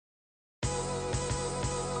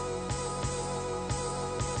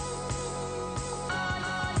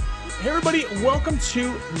Hey everybody, welcome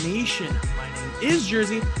to Nation. My name is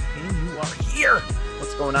Jersey, and you are here.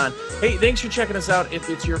 What's going on? Hey, thanks for checking us out. If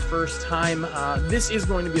it's your first time, this is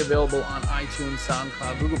going to be available on iTunes,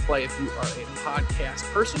 SoundCloud, Google Play if you are a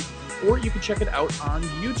podcast person, or you can check it out on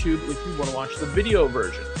YouTube if you want to watch the video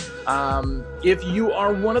version. If you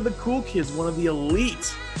are one of the cool kids, one of the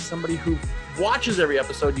elite, somebody who watches every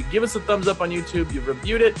episode, you give us a thumbs up on YouTube, you've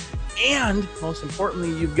reviewed it, and most importantly,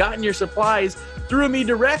 you've gotten your supplies through me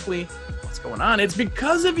directly. What's going on? It's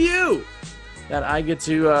because of you that I get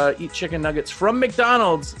to eat chicken nuggets from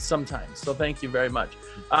McDonald's sometimes. So thank you very much.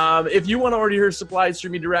 If you want to order your supplies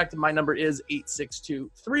through me direct, my number is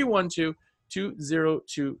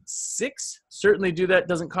 862-312-2026. Certainly do that.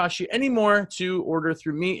 Doesn't cost you any more to order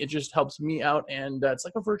through me. It just helps me out, and it's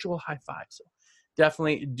like a virtual high five. So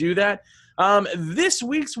definitely do that. This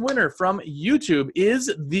week's winner from YouTube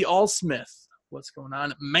is the Allsmith. What's going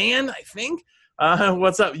on, man? I think.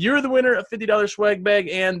 What's up? You're the winner of $50 swag bag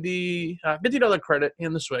and the $50 credit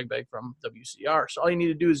and the swag bag from WCR. So all you need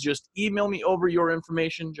to do is just email me over your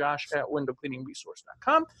information,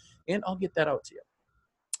 josh@windowcleaningresource.com, and I'll get that out to you.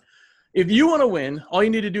 If you want to win, all you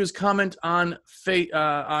need to do is comment on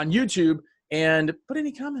YouTube and put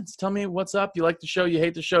any comments. Tell me what's up. You like the show, you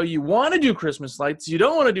hate the show, you want to do Christmas lights, you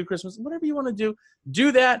don't want to do Christmas, whatever you want to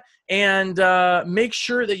do that. And make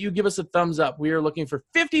sure that you give us a thumbs up. We are looking for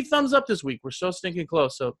 50 thumbs up this week. We're so stinking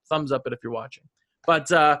close, so thumbs up it if you're watching.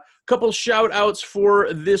 But a couple shout outs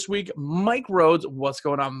for this week. Mike Rhodes, what's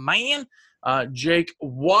going on, man? Jake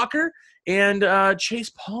Walker and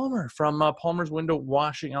Chase Palmer from Palmer's Window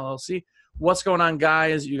Washing LLC. What's going on,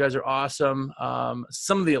 guys? You guys are awesome.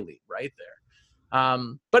 Some of the elite right there.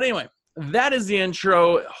 But anyway, that is the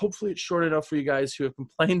intro. Hopefully it's short enough for you guys who have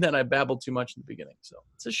complained that I babbled too much in the beginning. So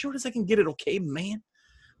it's as short as I can get it, okay, man?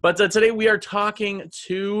 But today we are talking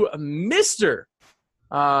to Mr.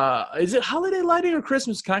 Is it holiday lighting or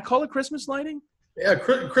Christmas? Can I call it Christmas lighting? Yeah,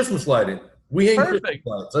 Christmas lighting. We hang Christmas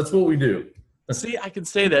lights. That's what we do. See, I can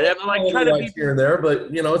say that. I'm like trying to be here and there,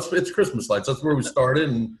 but you know, it's Christmas lights. That's where we started,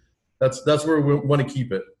 and that's where we want to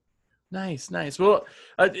keep it. Nice. Well,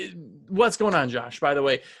 what's going on, Josh, by the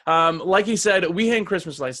way? Like he said,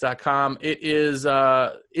 WeHangChristmasLights.com. It is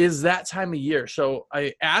that time of year. So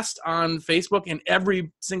I asked on Facebook, and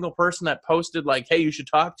every single person that posted, like, hey, you should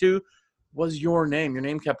talk to, was your name. Your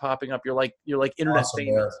name kept popping up. You're like internet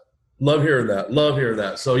famous. Love hearing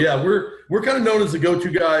that. So yeah, we're kind of known as the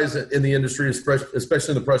go-to guys in the industry,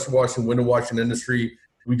 especially in the pressure washing, window washing industry.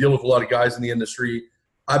 We deal with a lot of guys in the industry.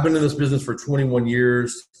 I've been in this business for 21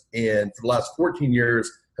 years, and for the last 14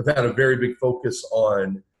 years, have had a very big focus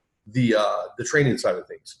on the training side of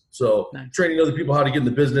things. So training other people how to get in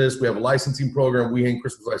the business. We have a licensing program,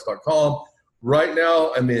 WeHangChristmasLights.com. Right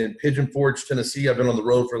now, I'm in Pigeon Forge, Tennessee. I've been on the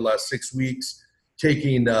road for the last 6 weeks,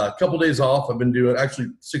 taking a couple days off. I've been doing,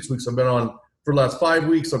 actually 6 weeks. I've been on for the last 5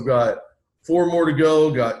 weeks. I've got 4 more to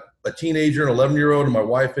go. Got a teenager, an 11-year-old, and my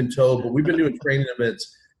wife in tow. But we've been doing training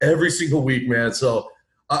events every single week, man. So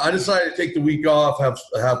I decided to take the week off, have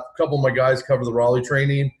a couple of my guys cover the Raleigh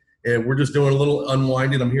training, and we're just doing a little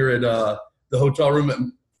unwinding. I'm here at the hotel room at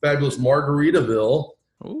fabulous Margaritaville.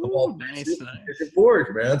 Ooh, nice.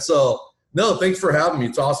 Forge, man. So, no, thanks for having me.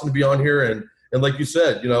 It's awesome to be on here. And like you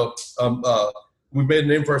said, you know, we've made a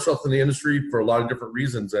name for ourselves in the industry for a lot of different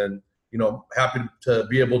reasons. And, you know, happy to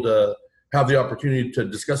be able to have the opportunity to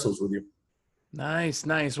discuss those with you. Nice.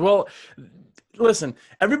 Well, listen,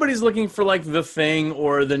 everybody's looking for like the thing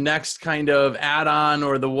or the next kind of add-on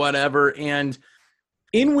or the whatever. And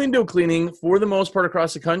in window cleaning, for the most part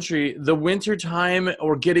across the country, the winter time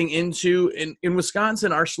or getting into in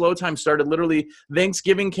Wisconsin, our slow time started literally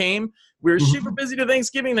Thanksgiving came. We were super busy to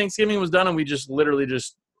Thanksgiving. Thanksgiving was done, and we just literally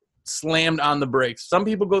just slammed on the brakes. Some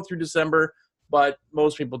people go through December, but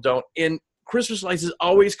most people don't. And Christmas lights is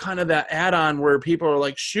always kind of that add-on where people are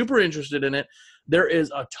like super interested in it. There is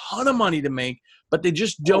a ton of money to make, but they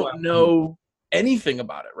just don't know anything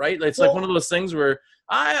about it, right? It's like one of those things where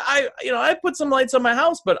I put some lights on my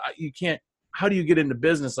house, but you can't. How do you get into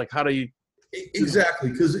business? Like, how do you?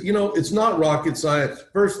 Exactly, because you know it's not rocket science.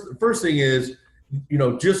 First thing is, you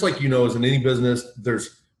know, just like you know, as in any business,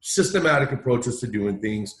 there's systematic approaches to doing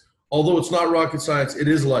things. Although it's not rocket science, it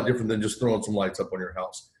is a lot different than just throwing some lights up on your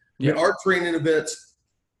house. Yeah. I mean, our training events,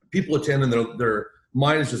 people attend and their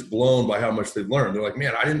mind is just blown by how much they've learned. They're like,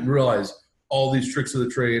 man, I didn't realize all these tricks of the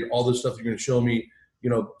trade, all this stuff you're going to show me, you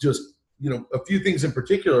know, just, you know, a few things in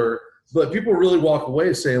particular, but people really walk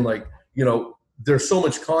away saying like, you know, there's so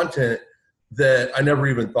much content that I never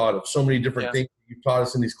even thought of, so many different things you've taught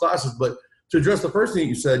us in these classes. But to address the first thing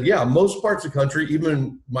you said, yeah, most parts of the country, even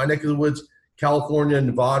in my neck of the woods, California,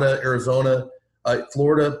 Nevada, Arizona,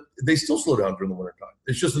 Florida, they still slow down during the wintertime.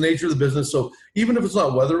 It's just the nature of the business. So even if it's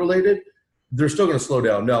not weather related, they're still going to slow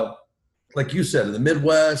down. Now, like you said, in the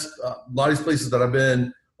Midwest, a lot of these places that I've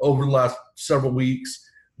been over the last several weeks,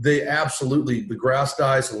 they absolutely, the grass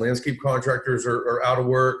dies, the landscape contractors are out of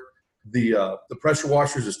work. The pressure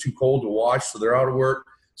washers is too cold to wash, so they're out of work.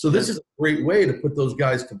 So this is a great way to put those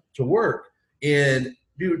guys to work. And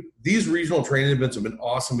dude, these regional training events have been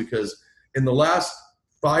awesome because in the last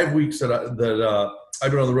 5 weeks that I've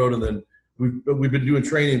been on the road, and then we've been doing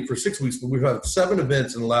training for 6 weeks, but we've had 7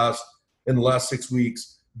 events in the last 6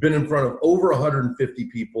 weeks, been in front of over 150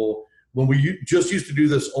 people. When we just used to do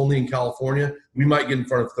this only in California, we might get in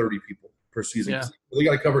front of 30 people per season. Yeah. They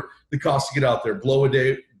got to cover the cost to get out there, blow a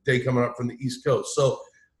day coming up from the East Coast. So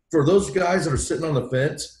for those guys that are sitting on the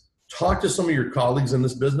fence, talk to some of your colleagues in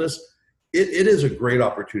this business. It is a great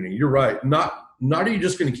opportunity. You're right. Not are you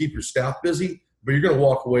just going to keep your staff busy, but you're going to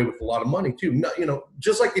walk away with a lot of money too. Not,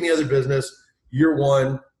 just like any other business, year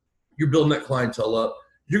one, you're building that clientele up.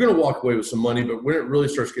 You're going to walk away with some money, but when it really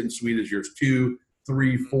starts getting sweet is years 2,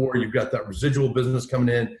 3, 4. You've got that residual business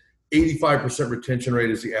coming in. 85% retention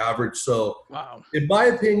rate is the average. So wow. In my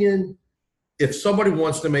opinion, if somebody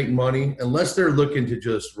wants to make money, unless they're looking to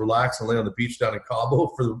just relax and lay on the beach down in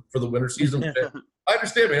Cabo for the winter season, I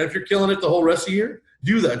understand, man. If you're killing it the whole rest of the year,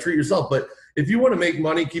 do that. Treat yourself. But if you want to make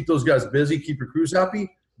money, keep those guys busy, keep your crews happy,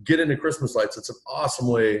 get into Christmas lights. It's an awesome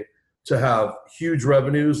way to have huge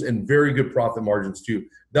revenues and very good profit margins too.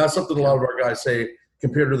 That's something a lot of our guys say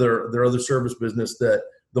compared to their other service business, that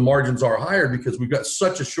the margins are higher because we've got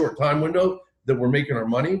such a short time window that we're making our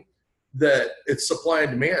money, that it's supply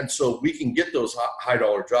and demand, so we can get those high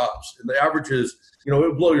dollar jobs. And the averages, it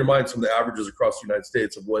would blow your mind, some of the averages across the United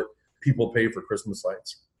States of what people pay for Christmas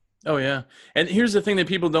lights. Oh, yeah. And here's the thing that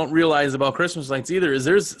people don't realize about Christmas lights either is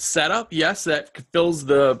there's setup, yes, that fills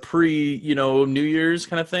the New Year's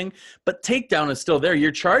kind of thing, but takedown is still there.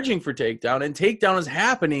 You're charging for takedown, and takedown is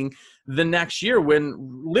happening the next year when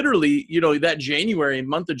literally, that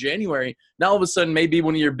month of January, now all of a sudden may be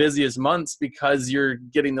one of your busiest months because you're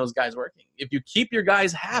getting those guys working. If you keep your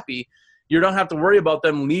guys happy, you don't have to worry about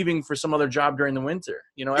them leaving for some other job during the winter.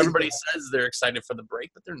 Everybody says they're excited for the break,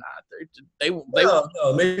 but they're not.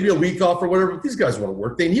 No, maybe a week off or whatever. But these guys want to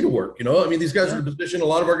work. They need to work. These guys are in a position. A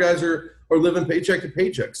lot of our guys are living paycheck to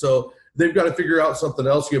paycheck. So they've got to figure out something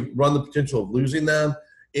else. You run the potential of losing them.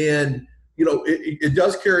 And, it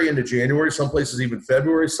does carry into January, some places even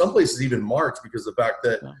February, some places even March, because of the fact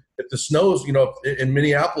that if the snows, in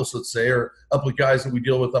Minneapolis, let's say, or up with guys that we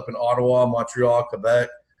deal with up in Ottawa, Montreal, Quebec,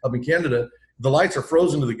 up in Canada, the lights are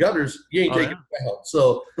frozen to the gutters. You ain't taking it down.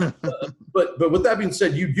 So, but with that being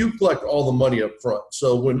said, you do collect all the money up front.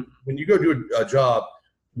 So when you go do a job,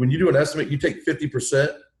 when you do an estimate, you take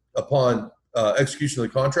 50% upon execution of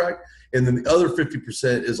the contract, and then the other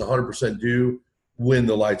 50% is 100% due when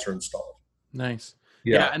the lights are installed. Nice.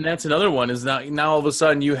 Yeah, and that's another one is now all of a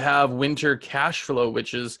sudden you have winter cash flow,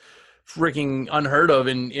 which is freaking unheard of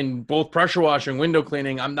in both pressure washing, window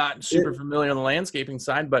cleaning. I'm not super familiar on the landscaping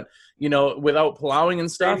side, but without plowing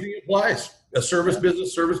and stuff. It applies. A service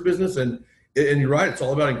business, and you're right. It's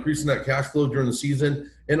all about increasing that cash flow during the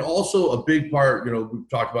season, and also a big part, we've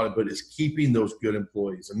talked about it, but is keeping those good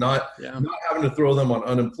employees and not having to throw them on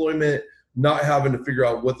unemployment, not having to figure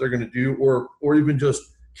out what they're going to do, or even just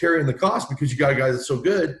carrying the cost because you got a guy that's so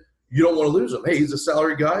good, you don't want to lose him. Hey, he's a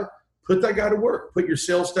salary guy. Put that guy to work. Put your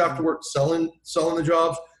sales staff to work selling the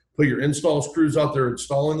jobs. Put your installs crews out there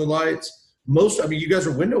installing the lights. You guys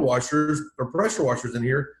are window washers or pressure washers in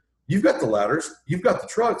here. You've got the ladders. You've got the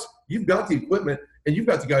trucks. You've got the equipment. And you've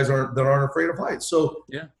got the guys that aren't afraid of heights. So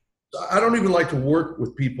I don't even like to work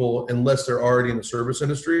with people unless they're already in the service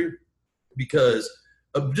industry, because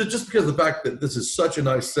just because of the fact that this is such a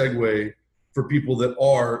nice segue for people that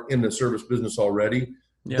are in the service business already.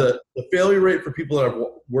 The failure rate for people that I've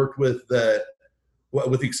worked with, that,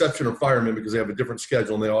 with the exception of firemen, because they have a different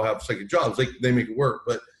schedule and they all have second jobs, they make it work.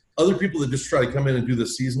 But other people that just try to come in and do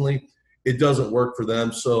this seasonally, it doesn't work for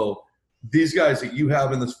them. So these guys that you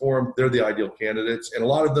have in this forum, they're the ideal candidates. And a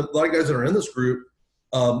lot of guys that are in this group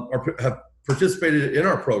have participated in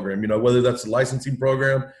our program, whether that's the licensing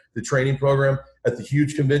program, the training program. At the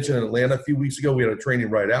huge convention in Atlanta a few weeks ago, we had a training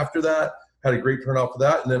right after that. Had a great turnout for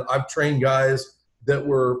that. And then I've trained guys that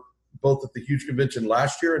were both at the huge convention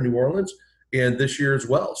last year in New Orleans and this year as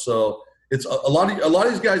well. So it's a lot of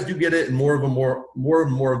these guys do get it, and more and more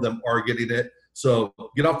of them are getting it. So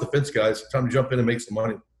get off the fence, guys. Time to jump in and make some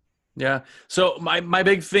money. Yeah. So my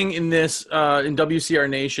big thing in this, in WCR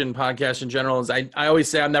Nation podcast in general, is I always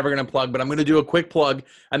say I'm never going to plug, but I'm going to do a quick plug,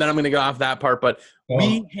 and then I'm going to go off that part. But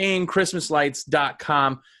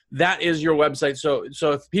WeHangChristmasLights.com. that is your website.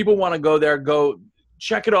 So if people want to go there, go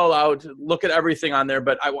check it all out, look at everything on there.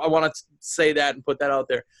 But I want to say that and put that out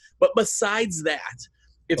there. But besides that,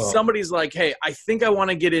 if somebody's like, hey, I think I want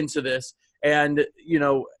to get into this, and, you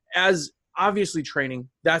know, as obviously training,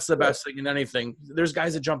 that's the best thing in anything. There's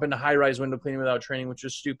guys that jump into high-rise window cleaning without training, which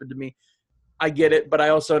is stupid to me. I get it, but I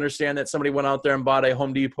also understand that somebody went out there and bought a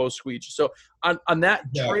Home Depot squeegee. So on that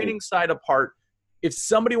training side apart, if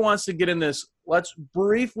somebody wants to get in this, let's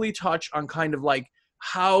briefly touch on kind of like,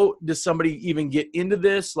 how does somebody even get into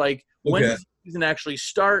this? Like, when does the season actually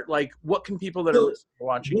start? Like, what can people that are listening or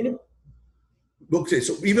watching? Okay,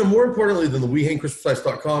 so even more importantly than the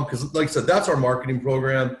WeHangChristmasLights.com, because like I said, that's our marketing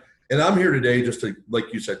program. And I'm here today just to,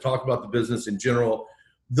 like you said, talk about the business in general.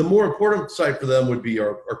 The more important site for them would be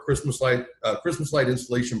our Christmas Light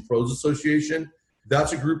Installation Pros Association.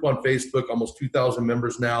 That's a group on Facebook, almost 2,000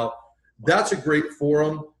 members now. That's a great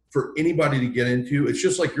forum for anybody to get into. It's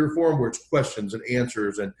just like your forum where it's questions and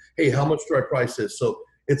answers and, hey, how much do I price this? So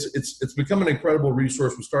it's become an incredible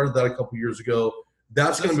resource. We started that a couple years ago.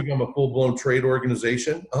 That's going to become a full-blown trade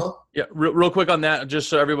organization. Yeah, real quick on that, just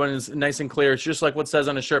so everyone is nice and clear. It's just like what says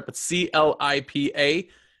on the shirt, but CLIPA.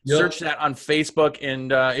 Yep. Search that on Facebook,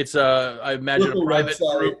 and it's I imagine a private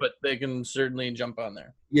group, but they can certainly jump on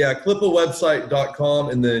there. Yeah, clipawebsite.com,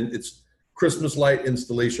 and then it's Christmas Light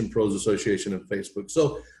Installation Pros Association on Facebook.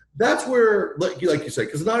 So that's where, like you said,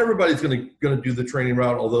 because not everybody's going to do the training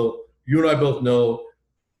route, although you and I both know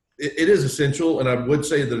it is essential, and I would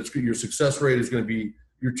say that your success rate is going to be,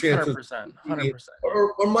 your chances 100%.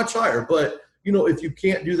 Are much higher. But, you know, if you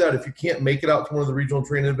can't do that, if you can't make it out to one of the regional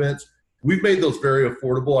training events, we've made those very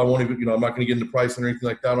affordable. I won't even, you know, I'm not going to get into pricing or anything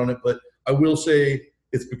like that on it, but I will say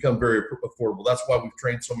it's become very affordable. That's why we've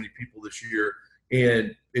trained so many people this year.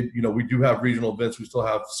 And, you know, we do have regional events. We still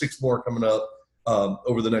have 6 more coming up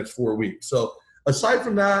over the next 4 weeks. So aside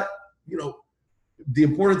from that, you know, the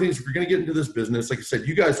important thing is if you're going to get into this business, like I said,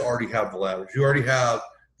 you guys already have the ladders. You already have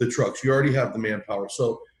the trucks. You already have the manpower.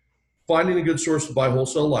 So finding a good source to buy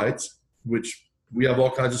wholesale lights, which we have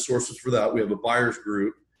all kinds of sources for that. We have a buyer's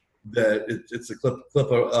group that it's a clip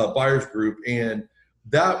buyer's group. And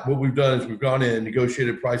that, what we've done is we've gone in and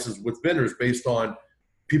negotiated prices with vendors based on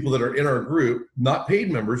people that are in our group, not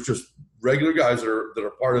paid members, just regular guys that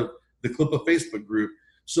are part of the Clippa Facebook group.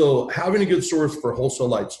 So having a good source for wholesale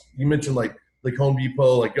lights, you mentioned like Home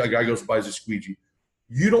Depot, like a guy goes and buys a squeegee.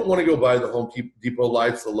 You don't want to go buy the Home Depot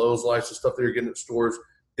lights, the Lowe's lights, the stuff that you're getting at stores.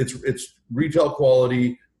 It's retail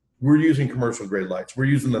quality. We're using commercial grade lights. We're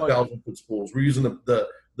using the 1,000-foot spools. We're using the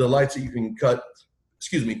lights that you can cut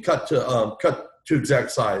to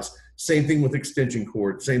exact size. Same thing with extension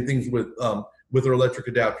cord. Same things with our electric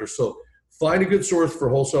adapters. So find a good source for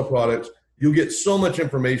wholesale products. You'll get so much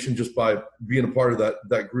information just by being a part of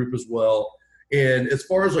that group as well. And as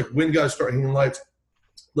far as like when guys start hanging lights,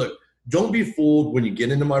 look, don't be fooled when you get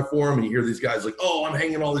into my forum and you hear these guys like, oh, I'm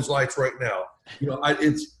hanging all these lights right now. You know,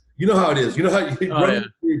 you know how it is. You know how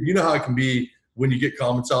you know how it can be when you get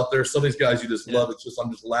comments out there. Some of these guys you just love. It's just, I'm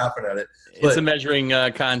just laughing at it. It's a measuring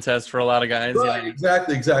contest for a lot of guys. Right, yeah.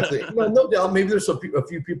 Exactly. No doubt. Maybe there's a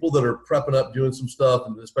few people that are prepping up, doing some stuff,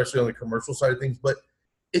 and especially on the commercial side of things. But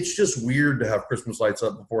it's just weird to have Christmas lights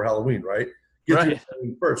up before Halloween, right? Get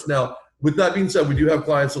Halloween first. Now, with that being said, we do have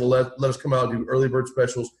clients that'll let us come out and do early bird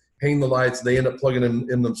specials, hang the lights. They end up plugging them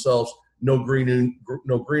in themselves. No greenery,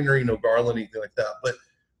 no garland, anything like that. But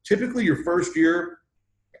typically your first year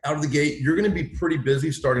out of the gate, you're going to be pretty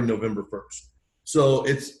busy starting November 1st. So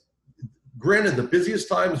it's granted the busiest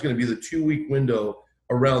time is going to be the 2-week window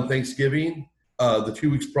around Thanksgiving, the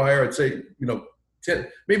 2 weeks prior. I'd say, you know, 10,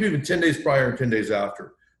 maybe even 10 days prior and 10 days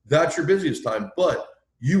after. That's your busiest time, but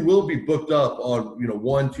you will be booked up on, you know,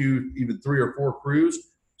 1, 2, even 3 or 4 crews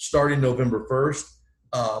starting November 1st.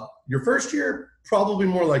 Your first year, probably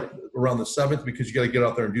more like around the 7th because you got to get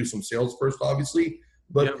out there and do some sales first, obviously.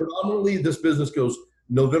 But predominantly this business goes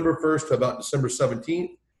November 1st to about December 17th.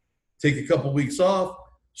 Take a couple weeks off.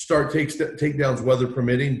 Start takedowns, weather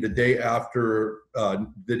permitting, the day after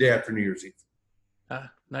New Year's Eve.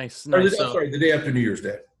 Nice. The day after New Year's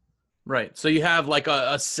Day. Right. So you have like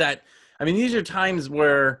a set. I mean, these are times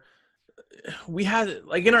where we had,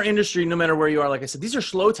 like in our industry, no matter where you are, like I said, these are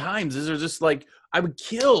slow times. These are just like, I would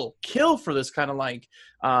kill for this kind of like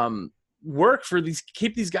work for these,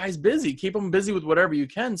 keep these guys busy, keep them busy with whatever you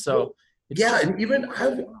can. So and even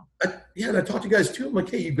and I talk to guys too. I'm like,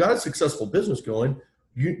 hey, you've got a successful business going.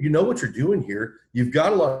 You know what you're doing here. You've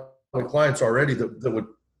got a lot of clients already that would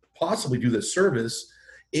possibly do this service.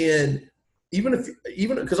 And even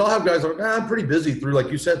because I'll have guys like, I'm pretty busy through,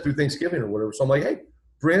 like you said, through Thanksgiving or whatever. So I'm like, hey,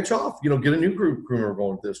 branch off, you know, get a new group member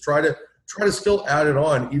going with this. Try try to still add it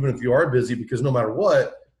on, even if you are busy, because no matter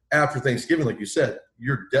what, after Thanksgiving, like you said,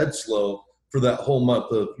 you're dead slow for that whole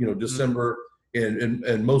month of, December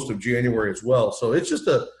and most of January as well. So it's just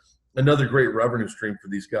another great revenue stream for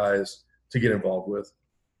these guys to get involved with.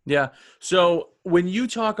 Yeah. So when you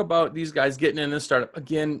talk about these guys getting in this startup,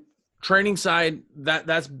 again, training side,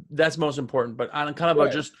 that's most important, but on kind of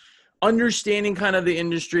about just understanding kind of the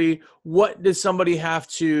industry, what does somebody have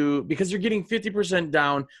to, because you're getting 50%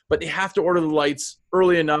 down, but they have to order the lights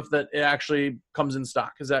early enough that it actually comes in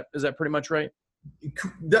stock. Is that pretty much right?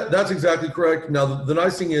 That's exactly correct. Now, the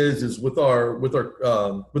nice thing is with the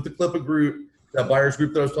Clippa group, that buyers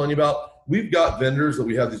group that I was telling you about, we've got vendors that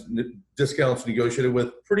we have these discounts negotiated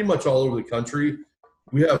with pretty much all over the country.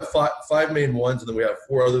 We have five main ones, and then we have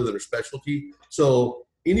 4 other that are specialty. So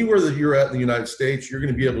anywhere that you're at in the United States, you're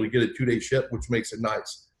going to be able to get a 2-day ship, which makes it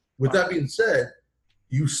nice. With that being said,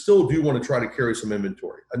 you still do want to try to carry some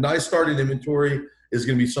inventory. A nice starting inventory is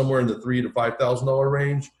going to be somewhere in the $3,000 to $5,000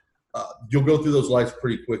 range. You'll go through those lights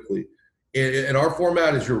pretty quickly. And our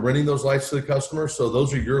format is you're renting those lights to the customer. So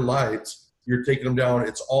those are your lights. You're taking them down.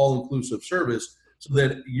 It's all-inclusive service. So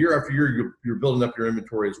then year after year, you're building up your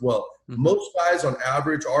inventory as well. Mm-hmm. Most guys on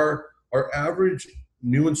average, our average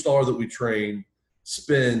new installer that we train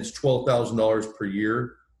spends $12,000 per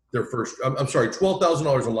year.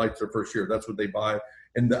 $12,000 on lights their first year. That's what they buy.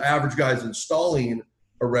 And the average guy's installing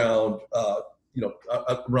around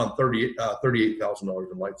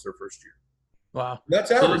 $38,000 in lights their first year. Wow.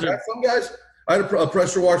 That's average. Some guys, I had a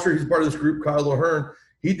pressure washer. He's part of this group, Kyle O'Hearn.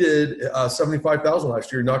 He did $75,000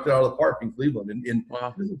 last year. He knocked it out of the park in Cleveland. And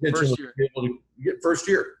wow. His intention was to be able to get first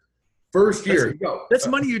year. First year. That's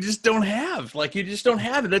money you just don't have. Like, you just don't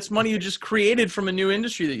have it. That's money you just created from a new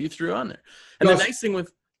industry that you threw on there. And the nice thing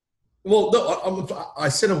with – well, no, I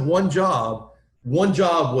sent him one job. One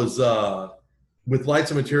job was with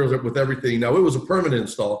lights and materials, with everything. Now, it was a permanent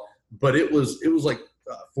install, but it was like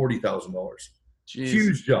 $40,000.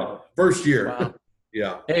 Huge job. First year. Wow.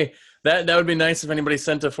 Yeah. Hey, that would be nice if anybody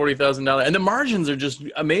sent a $40,000. And the margins are just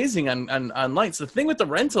amazing on lights. The thing with the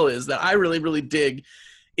rental is that I really, really dig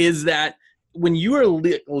is that when you are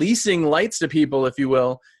leasing lights to people, if you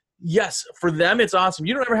will, yes, for them it's awesome.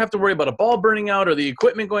 You don't ever have to worry about a bulb burning out or the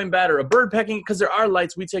equipment going bad or a bird pecking, because there are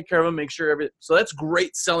lights. We take care of them, make sure everything. So that's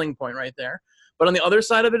great selling point right there. But on the other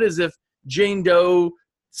side of it is if Jane Doe,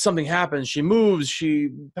 something happens, she moves,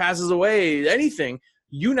 she passes away, anything,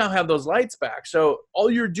 you now have those lights back. So all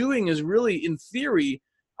you're doing is really, in theory,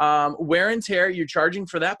 wear and tear. You're charging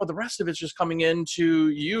for that, but the rest of it's just coming into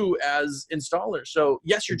you as installers. So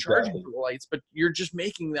yes, you're charging for the lights, but you're just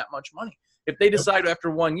making that much money. If they decide after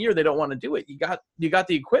 1 year they don't want to do it, you got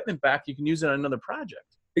the equipment back. You can use it on another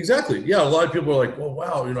project. Exactly. Yeah, a lot of people are like, well,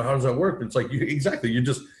 wow, how does that work? It's like,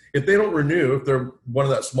 if they don't renew, if they're one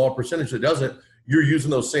of that small percentage that doesn't, you're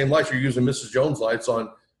using those same lights. You're using Mrs. Jones lights on,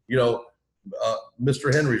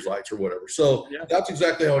 Mr. Henry's lights or whatever. So that's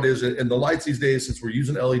exactly how it is. And the lights these days, since we're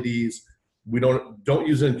using LEDs, we don't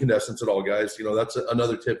use incandescents at all, guys. That's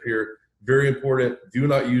another tip here. Very important. Do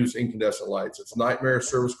not use incandescent lights. It's nightmare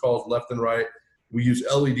service calls left and right. We use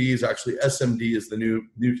LEDs. Actually, SMD is the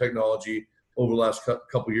new technology over the last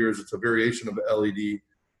couple of years. It's a variation of LED.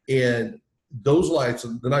 And those lights,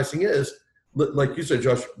 the nice thing is, like you said,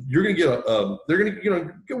 Josh, you're going to get they're going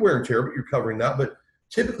to get wear and tear, but you're covering that. But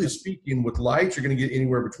typically speaking, with lights, you're going to get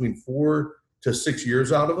anywhere between 4 to 6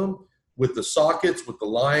 years out of them. With the sockets, with the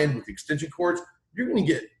line, with the extension cords, you're going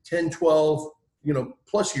to get 10, 12,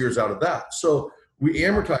 plus years out of that. So we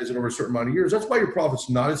amortize it over a certain amount of years. That's why your profit's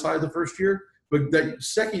not as high the first year. But that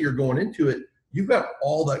second year going into it, you've got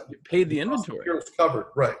all that. You paid the inventory. Covered,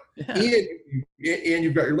 right. Yeah. And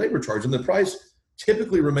you've got your labor charge. And the price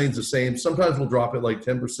typically remains the same. Sometimes we'll drop it like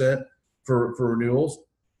 10% for renewals.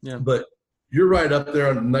 Yeah. But you're right up there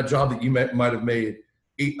on that job that you might have made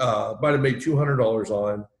 $200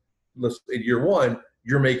 on. In year one,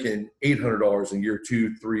 you're making $800 in year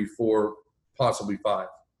 2, 3, 4, possibly 5.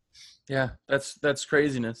 Yeah, that's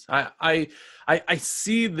craziness. I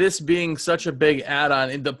see this being such a big add-on.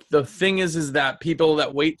 And the thing is that people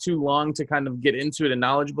that wait too long to kind of get into it and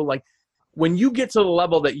knowledgeable, like when you get to the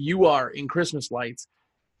level that you are in Christmas lights,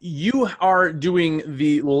 you are doing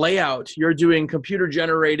the layout. You're doing computer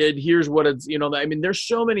generated. Here's what it's, there's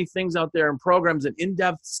so many things out there and programs and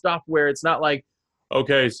in-depth stuff where it's not like,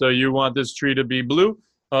 okay, so you want this tree to be blue?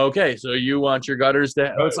 Okay, so you want your gutters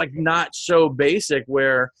to, it's like not so basic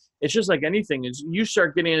where it's just like anything. Is you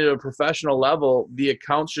start getting into a professional level, the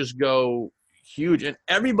accounts just go huge. And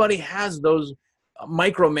everybody has those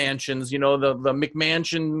micro mansions, the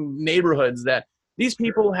McMansion neighborhoods that these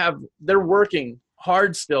people they're working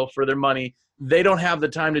hard still for their money. They don't have the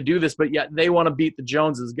time to do this, but yet they want to beat the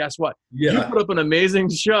Joneses. Guess what? Yeah. You put up an amazing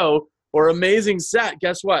show or amazing set.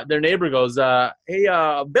 Guess what? Their neighbor goes, hey,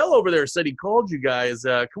 Bill over there said he called you guys.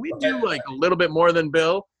 Can we do like a little bit more than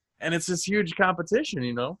Bill? And it's this huge competition,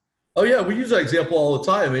 you know? Oh yeah, we use that example all the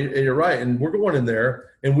time, and you're right. And we're going in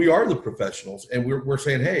there, and we are the professionals, and we're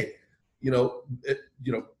saying, hey,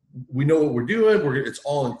 we know what we're doing. It's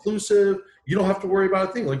all inclusive. You don't have to worry about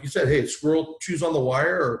a thing. Like you said, hey, if squirrel chews on the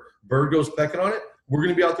wire or bird goes pecking on it, we're going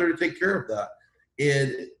to be out there to take care of that.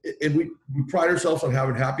 And we pride ourselves on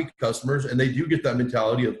having happy customers, and they do get that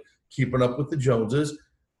mentality of keeping up with the Joneses.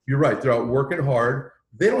 You're right. They're out working hard.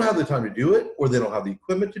 They don't have the time to do it, or they don't have the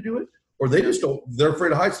equipment to do it, or they just don't. They're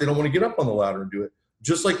afraid of heights. They don't want to get up on the ladder and do it.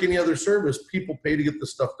 Just like any other service, people pay to get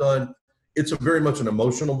this stuff done. It's very much an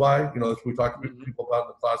emotional buy. That's what we talk to people about in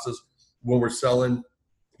the classes when we're selling.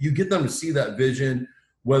 You get them to see that vision,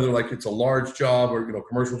 whether like it's a large job or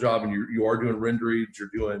commercial job, and you are doing renderings, you're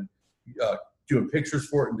doing pictures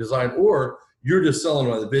for it and design, or you're just selling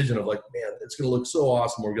by the vision of like, man, it's going to look so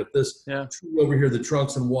awesome. We're going to get this tree over here, the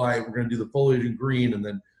trunks in white. We're going to do the foliage in green, and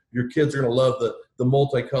then your kids are going to love the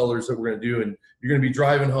multicolors that we're going to do. And you're going to be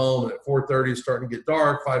driving home, and at 4:30 it's starting to get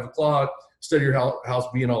dark, 5 o'clock, instead of your house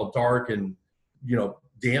being all dark and,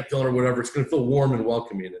 damp feeling or whatever, it's going to feel warm and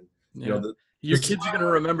welcoming. And, your kids are going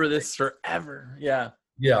to remember this forever. Yeah.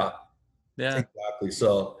 Yeah. Exactly.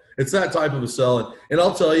 So it's that type of a sell. And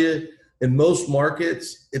I'll tell you, in most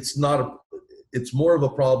markets, it's more of a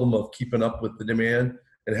problem of keeping up with the demand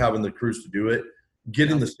and having the crews to do it.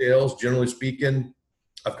 Getting the sales, generally speaking,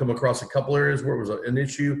 I've come across a couple areas where it was an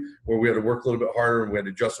issue where we had to work a little bit harder and we had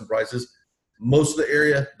to adjust some prices. Most of the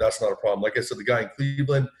area, that's not a problem. Like I said, the guy in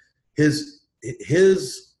Cleveland, his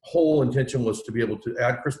whole intention was to be able to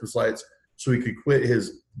add Christmas lights so he could quit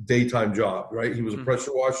his daytime job, right? He was a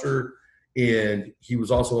pressure washer, and he was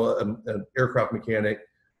also an aircraft mechanic.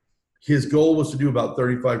 His goal was to do about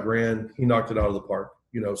 35 grand. He knocked it out of the park,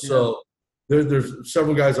 So there's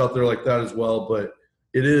several guys out there like that as well. But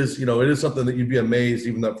it is something that you'd be amazed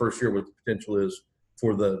even that first year what the potential is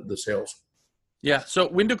for the sales. Yeah. So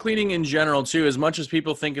window cleaning in general too, as much as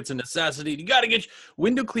people think it's a necessity, you got to get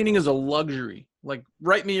window cleaning is a luxury. Like,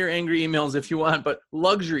 write me your angry emails if you want, but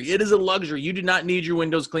luxury. It is a luxury. You do not need your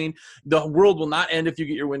windows cleaned. The world will not end if you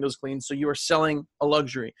get your windows cleaned. So you are selling a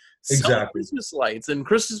luxury. Exactly. Selling Christmas lights and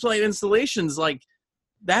Christmas light installations, like,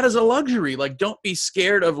 that is a luxury. Like, don't be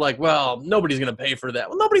scared of like, well, nobody's going to pay for that.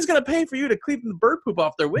 Well, nobody's going to pay for you to clean the bird poop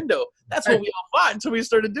off their window. That's what we all thought until we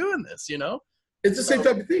started doing this, It's the same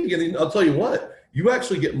type of thing. And I'll tell you what, you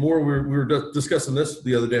actually get more. We were discussing this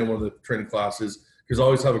the other day in one of the training classes, because I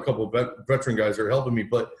always have a couple of veteran guys that are helping me.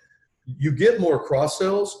 But you get more cross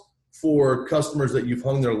sales for customers that you've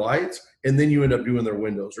hung their lights, and then you end up doing their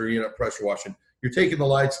windows, or you end up pressure washing. You're taking the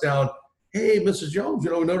lights down. Hey, Mrs. Jones,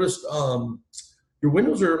 we noticed your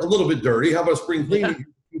windows are a little bit dirty. How about a spring clean? You get a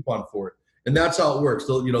coupon for it. And that's how it works.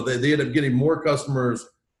 So, they end up getting more customers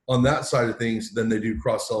on that side of things than they do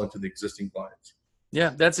cross-selling to the existing clients.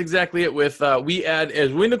 Yeah, that's exactly it. With we add,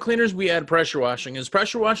 as window cleaners, we add pressure washing. As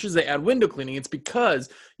pressure washers, they add window cleaning. It's because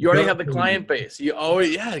you already have the client base.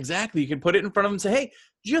 Exactly. You can put it in front of them and say, hey,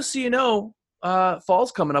 just so you know,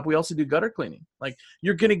 fall's coming up. We also do gutter cleaning. Like,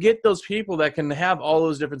 you're going to get those people that can have all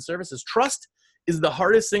those different services. Trust is the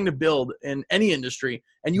hardest thing to build in any industry,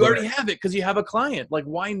 and you already have it because you have a client. Like,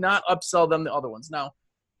 why not upsell them the other ones? Now,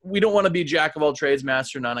 we don't want to be jack of all trades,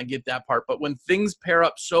 master of none. I get that part. But when things pair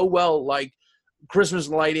up so well, like Christmas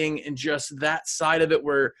lighting and just that side of it,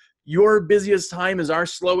 where your busiest time is our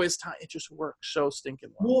slowest time, it just works so stinking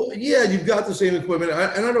well. Well, yeah, you've got the same equipment.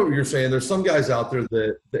 And I know what you're saying. There's some guys out there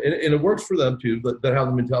that and it works for them too, that have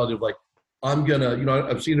the mentality of like, I'm going to,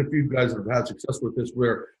 I've seen a few guys that have had success with this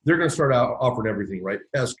where they're going to start out offering everything, right?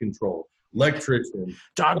 Pest control, electrician,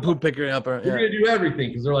 dog poop picking up. They're going to do everything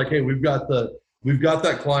because they're like, hey, we've got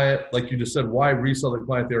that client. Like you just said, why resell the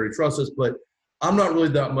client? They already trust us. But I'm not really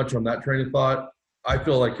that much on that train of thought. I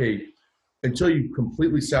feel like, hey, until you've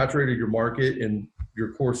completely saturated your market and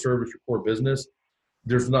your core service, your core business,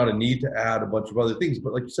 there's not a need to add a bunch of other things.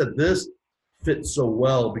 But like you said, this fits so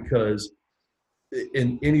well because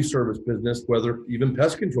in any service business, whether even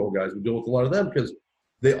pest control guys, we deal with a lot of them because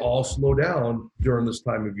they all slow down during this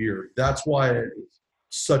time of year. That's why it's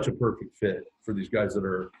such a perfect fit for these guys that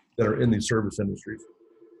are in these service industries.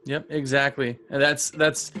 Yep, exactly. And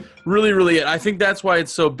that's really, really it. I think that's why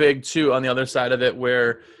it's so big too on the other side of it,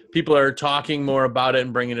 where people are talking more about it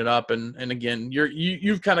and bringing it up. And again,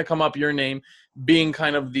 you've kind of come up, your name being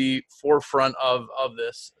kind of the forefront of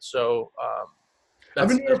this. So I've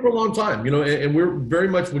been here for a long time, and we're very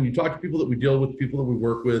much, when you talk to people that we deal with, people that we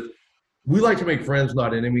work with, we like to make friends,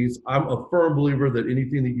 not enemies. I'm a firm believer that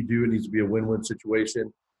anything that you do, it needs to be a win-win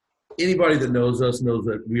situation. Anybody that knows us knows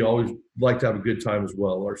that we always like to have a good time as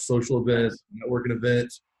well. Our social events, networking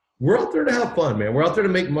events, we're out there to have fun, man. We're out there to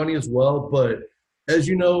make money as well. But as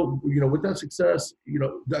you know, with that success,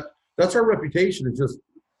 that's our reputation. It's just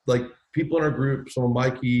like people in our group, some of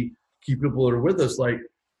my key people that are with us, like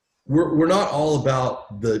we're not all about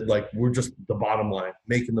we're just the bottom line,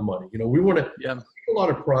 making the money. We want to take a lot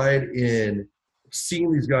of pride in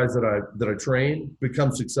seeing these guys that I train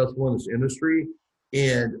become successful in this industry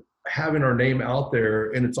and having our name out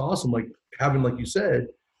there. And it's awesome, like having, like you said,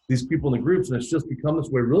 these people in the groups, and it's just become this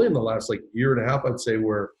way really in the last year and a half, I'd say,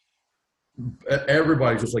 where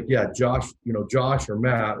everybody's just like, yeah, Josh or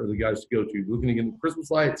Matt are the guys to go to. Looking to get the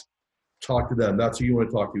Christmas lights, talk to them. That's who you want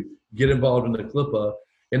to talk to. Get involved in the Clippa,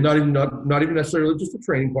 and not even necessarily just the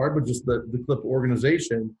training part, but just the Clippa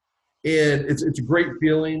organization. And it's a great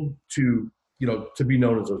feeling to be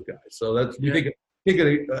known as those guys. So we take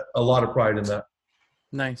a lot of pride in that.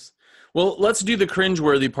 Nice. Well, let's do the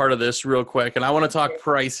cringeworthy part of this real quick. And I want to talk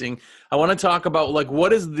pricing. I want to talk about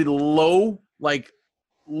what is the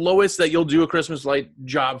lowest that you'll do a Christmas light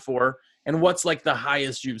job for, and what's the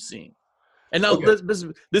highest you've seen. And now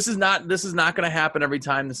this is not going to happen every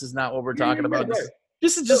time. This is not what we're talking about. Right.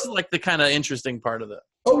 This is just the kind of interesting part of it.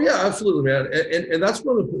 Oh yeah, absolutely, man. And that's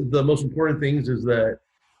one of the most important things is that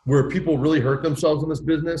where people really hurt themselves in this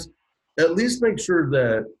business, at least make sure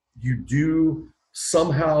that you do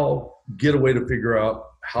somehow get a way to figure out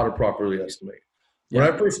how to properly estimate. When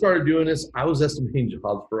I first started doing this, I was estimating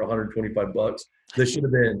jobs for $125. They should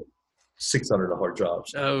have been $600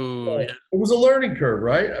 jobs. Oh, yeah. It was a learning curve,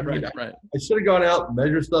 right? I mean, right. I should have gone out,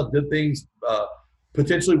 measured stuff, did things.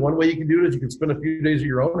 Potentially one way you can do it is you can spend a few days at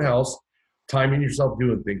your own house timing yourself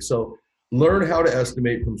doing things. So learn how to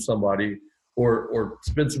estimate from somebody or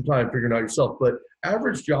spend some time figuring out yourself. But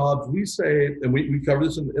average jobs, we say, and we cover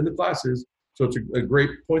this in the classes, so it's a great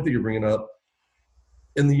point that you're bringing up.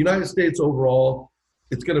 In the United States overall,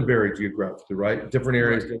 it's going to vary geographically, right? Different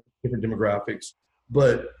areas, different demographics.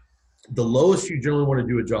 But the lowest you generally want to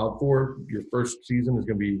do a job for your first season is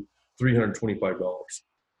going to be $325.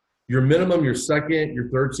 Your minimum, your second, your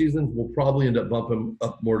third seasons will probably end up bumping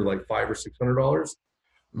up more to $500 or $600.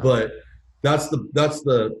 But that's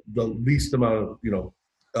the least amount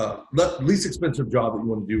of least expensive job that you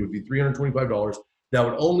want to do would be $325. That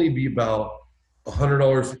would only be about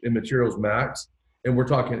 $100 in materials max, and we're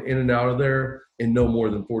talking in and out of there in no more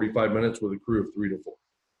than 45 minutes with a crew of 3 to 4.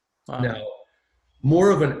 Wow. Now, more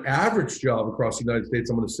of an average job across the United States,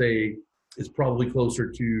 I'm going to say, is probably closer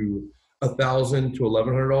to $1,000 to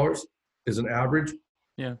 $1,100 is an average.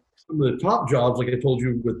 Yeah. Some of the top jobs, like I told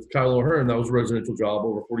you with Kyle O'Hearn, that was a residential job,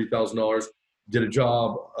 over $40,000. Did a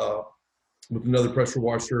job with another pressure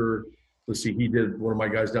washer. Let's see, he did one of my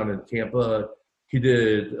guys down in Tampa. He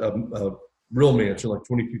did a real mansion,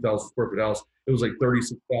 22,000 square foot house. It was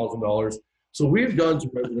 $36,000. So we've done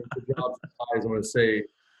some residential jobs as high as, I'm going to say,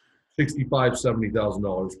 $65,000,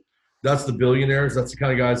 $70,000. That's the billionaires. That's the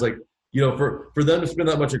kind of guys for them to spend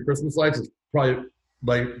that much at Christmas lights is probably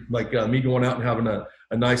like me going out and having a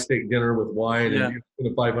nice steak dinner with wine and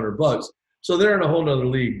 $500. So they're in a whole nother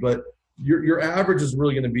league. But your average is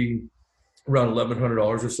really going to be around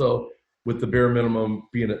 $1,100 or so, with the bare minimum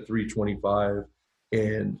being at $325,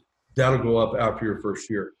 and that'll go up after your first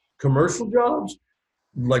year. Commercial jobs,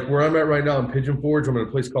 like where I'm at right now in Pigeon Forge, I'm at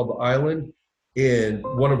a place called The Island, and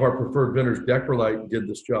one of our preferred vendors, Deckerlight, did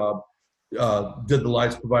this job. Did the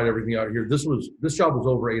lights, provide everything out here. This job was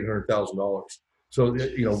over $800,000. So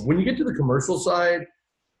when you get to the commercial side,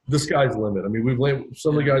 the sky's the limit. I mean, we've landed,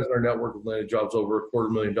 some of the guys in our network have landed jobs over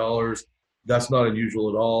 $250,000. That's not unusual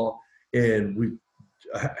at all. And we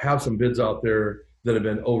have some bids out there that have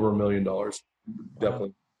been over $1 million. Definitely.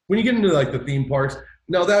 Wow. When you get into the theme parks,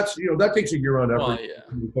 now that's that takes a year-round effort.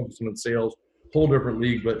 Focusing on sales, whole different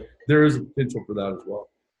league, but there is a potential for that as well.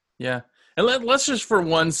 Yeah. And let's just for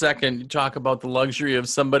 1 second talk about the luxury of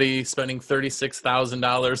somebody spending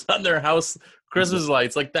 $36,000 on their house Christmas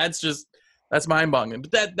lights. That's mind-boggling.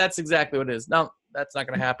 But that's exactly what it is. Now, that's not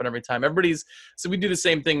going to happen every time. So we do the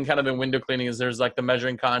same thing kind of in window cleaning, is there's the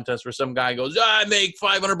measuring contest where some guy goes, I make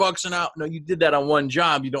 $500 an hour. No, you did that on one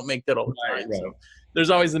job. You don't make that all the time. Right. So there's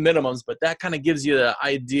always the minimums, but that kind of gives you the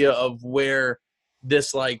idea of where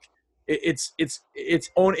this its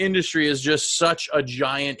own industry is just such a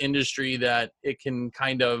giant industry that it can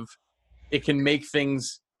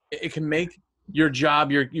make your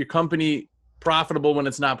job, your company profitable when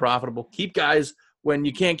it's not profitable. Keep guys when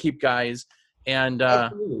you can't keep guys. And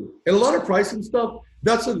absolutely. And a lot of pricing stuff.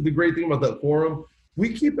 That's the great thing about that forum.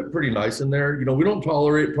 we keep it pretty nice in there. You know, we don't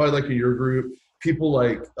tolerate, probably like in your group, people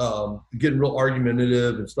like getting real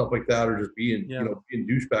argumentative and stuff like that, or just being, you know, being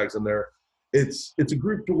douchebags in there. It's a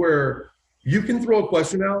group to where you can throw a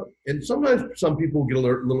question out, and sometimes some people get a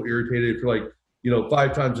little irritated if you're like, you know,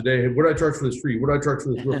 5 times a day, hey, what do I charge for this tree? What do I charge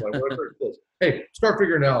for this roof line? What do I charge for this? Hey, start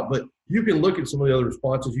figuring it out. But you can look at some of the other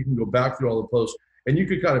responses. You can go back through all the posts, and you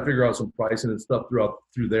could kind of figure out some pricing and stuff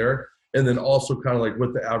through there. And then also kind of like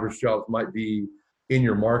what the average jobs might be in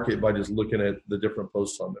your market by just looking at the different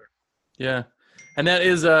posts on there. Yeah. And that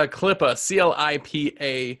is Clippa,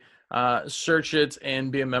 CLIPA. Search it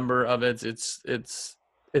and be a member of it.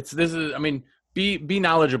 Be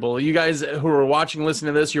knowledgeable. You guys who are watching,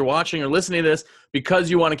 listening to this, you're watching or listening to this because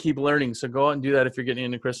you want to keep learning. So go out and do that if you're getting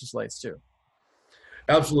into Christmas lights too.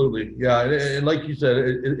 Absolutely. Yeah. And like you said,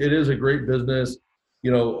 it is a great business.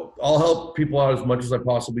 You know, I'll help people out as much as I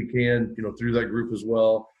possibly can, you know, through that group as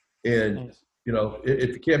well. And, nice. You know, if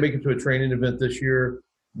you can't make it to a training event this year,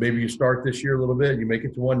 maybe you start this year a little bit and you make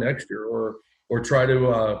it to one next year, or try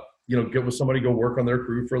to, you know, get with somebody, go work on their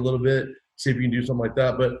crew for a little bit, see if you can do something like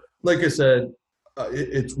that. But like I said,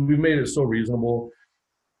 we've made it so reasonable.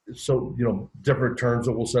 So, you know, different terms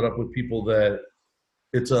that we'll set up with people that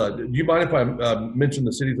do you mind if I mention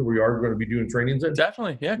the cities that we are going to be doing trainings in?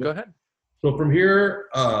 Definitely. Yeah, go ahead. So from here,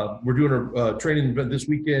 we're doing a training event this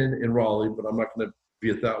weekend in Raleigh, but I'm not going to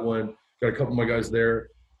be at that one. Got a couple of my guys there.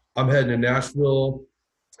 I'm heading to Nashville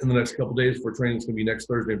in the next couple of days for training. It's going to be next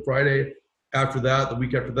Thursday and Friday. After that, the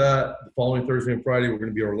week after that, the following Thursday and Friday, we're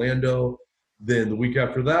going to be in Orlando. Then the week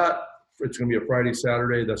after that, it's going to be a Friday,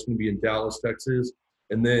 Saturday. That's going to be in Dallas, Texas.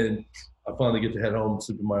 And then I finally get to head home and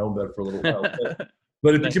sleep in my own bed for a little while.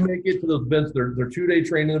 But if you can make it to those events, they're 2-day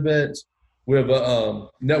training events. We have a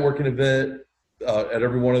networking event at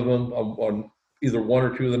every one of them on either 1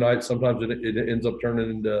 or 2 of the nights. Sometimes it ends up turning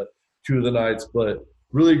into 2 of the nights. But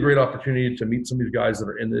really great opportunity to meet some of these guys that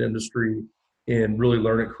are in the industry and really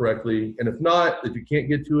learn it correctly. And if you can't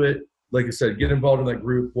get to it, like I said, get involved in that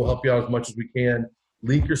group. We'll help you out as much as we can.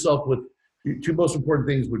 Link yourself with – 2 most important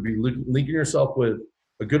things would be linking yourself with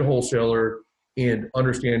a good wholesaler and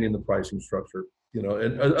understanding the pricing structure. You know,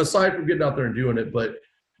 and aside from getting out there and doing it, but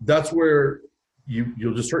that's where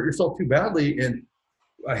you'll just hurt yourself too badly. And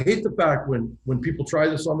I hate the fact when people try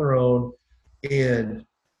this on their own and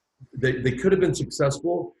they could have been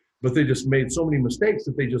successful, but they just made so many mistakes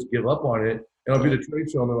that they just give up on it. And I'll be at a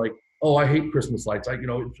trade show and they're like, oh, I hate Christmas lights.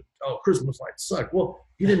 Christmas lights suck. Well,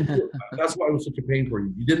 you didn't do it. That's why it was such a pain for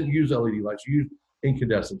you. You didn't use LED lights. You used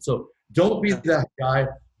incandescent. So don't be that guy.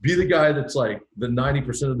 Be the guy that's like the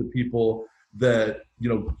 90% of the people that, you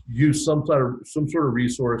know, use some sort of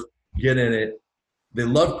resource, get in it. They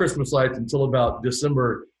love Christmas lights until about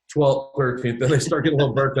December 12th, 13th. Then they start getting a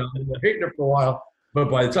little burnt out and they're hating it for a while.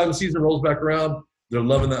 But by the time the season rolls back around, they're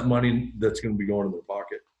loving that money that's going to be going in their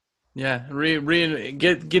pocket. Yeah,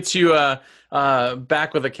 gets you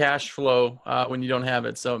back with a cash flow when you don't have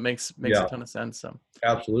it. So it makes a ton of sense. So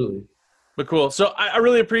absolutely. But cool. So I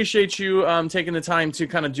really appreciate you taking the time to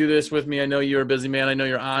kind of do this with me. I know you're a busy man. I know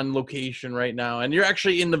you're on location right now, and you're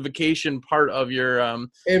actually in the vacation part of your.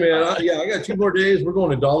 Hey man, I got 2 more days. We're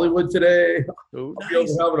going to Dollywood today. Oh, nice. I'll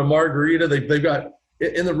be having a margarita. They've got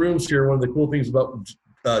in the rooms here. One of the cool things about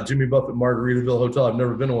Jimmy Buffett Margaritaville Hotel. I've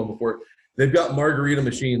never been to one before. They've got margarita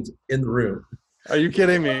machines in the room. Are you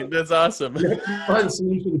kidding me? That's awesome. Find a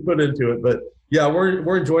solution to put into it, but yeah,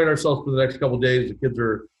 we're enjoying ourselves for the next couple of days. The kids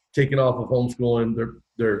are taking off of homeschooling.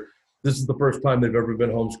 This is the first time they've ever been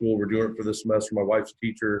homeschooled. We're doing it for this semester. My wife's a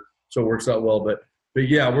teacher, so it works out well. But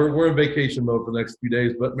yeah, we're in vacation mode for the next few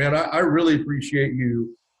days. But man, I really appreciate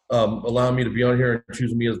you allowing me to be on here and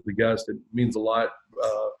choosing me as the guest. It means a lot.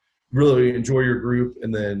 Really enjoy your group,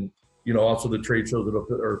 and then you know also the trade shows that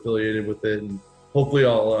are affiliated with it. And hopefully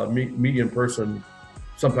I'll meet you in person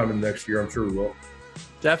sometime in the next year. I'm sure we will.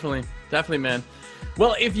 Definitely, man.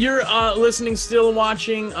 Well, if you're listening, still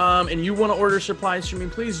watching, and you want to order supplies from me,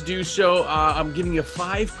 please do so. I'm giving you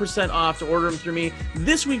 5% off to order them through me.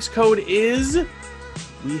 This week's code is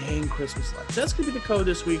We Hang Christmas Lights. That's going to be the code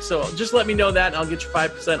this week. So just let me know that, and I'll get you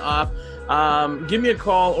 5% off. Give me a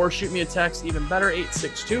call or shoot me a text. Even better,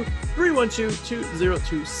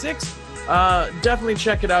 862-312-2026. Definitely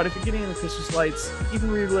check it out. If you're getting into Christmas lights, even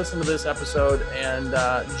re-listen to this episode and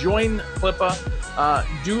join Clippa.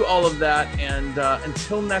 Do all of that. And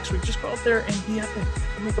until next week, just go out there and be epic.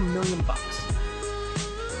 Make $1 million.